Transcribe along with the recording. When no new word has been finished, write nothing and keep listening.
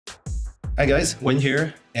Hi guys, Win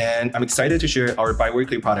here, and I'm excited to share our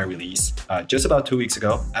bi-weekly product release. Just about 2 weeks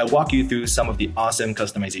ago, I walked you through some of the awesome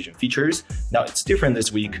customization features. Now it's different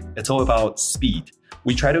this week. It's all about speed.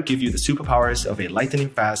 We try to give you the superpowers of a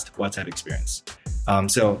lightning-fast WhatsApp experience.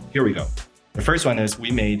 So here we go. The first one is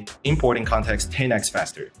we made importing context 10x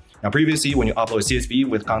faster. Now previously, when you upload CSV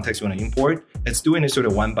with context you want to import, it's doing it sort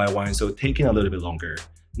of one by one, so taking a little bit longer.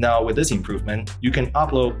 Now with this improvement, you can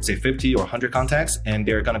upload say 50 or 100 contacts and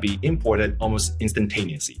they're going to be imported almost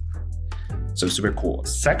instantaneously. So super cool.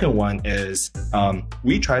 Second one is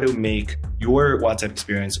we try to make your WhatsApp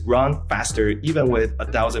experience run faster even with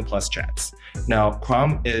 1,000+ chats. Now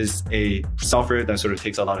Chrome is a software that sort of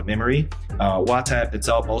takes a lot of memory. WhatsApp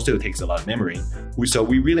itself also takes a lot of memory. So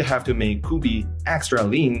we really have to make Cooby extra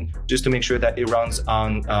lean just to make sure that it runs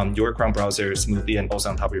on your Chrome browser smoothly and also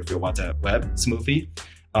on top of your WhatsApp web smoothly.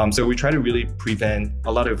 So we try to really prevent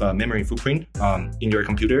a lot of memory footprint in your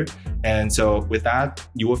computer. And so with that,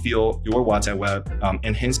 you will feel your WhatsApp web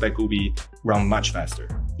enhanced by Cooby run much faster,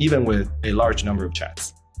 even with a large number of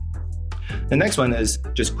chats. The next one is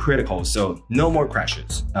just critical, so no more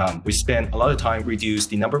crashes. We spend a lot of time reduce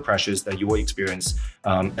the number of crashes that you will experience,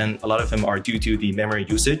 and a lot of them are due to the memory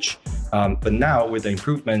usage. But now with the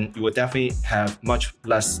improvement, you will definitely have much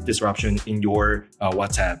less disruption in your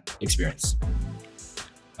WhatsApp experience.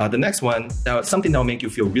 The next one, something that will make you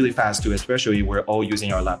feel really fast too, especially we're all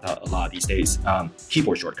using our laptop a lot these days,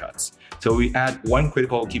 keyboard shortcuts. So we add one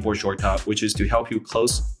critical keyboard shortcut, which is to help you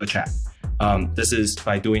close a chat. This is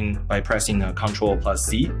by pressing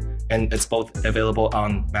Ctrl+C, and it's both available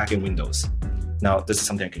on Mac and Windows. Now, this is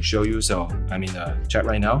something I can show you. So I'm in the chat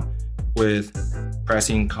right now. With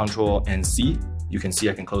pressing Ctrl and C, you can see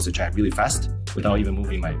I can close the chat really fast without even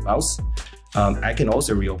moving my mouse. I can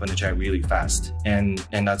also reopen the chat really fast, and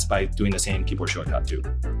that's by doing the same keyboard shortcut too.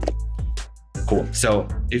 Cool. So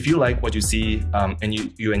if you like what you see and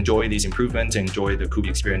you enjoy these improvements, enjoy the Cooby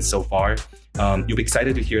experience so far, you'll be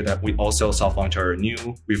excited to hear that we also soft launch our new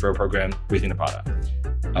referral program within the product.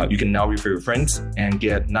 You can now refer your friends and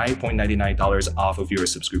get $9.99 off of your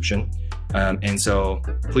subscription. And so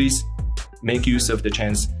please make use of the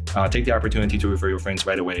chance, take the opportunity to refer your friends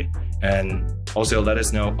right away. And also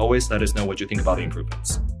always let us know what you think about the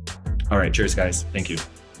improvements. All right, cheers guys. Thank you.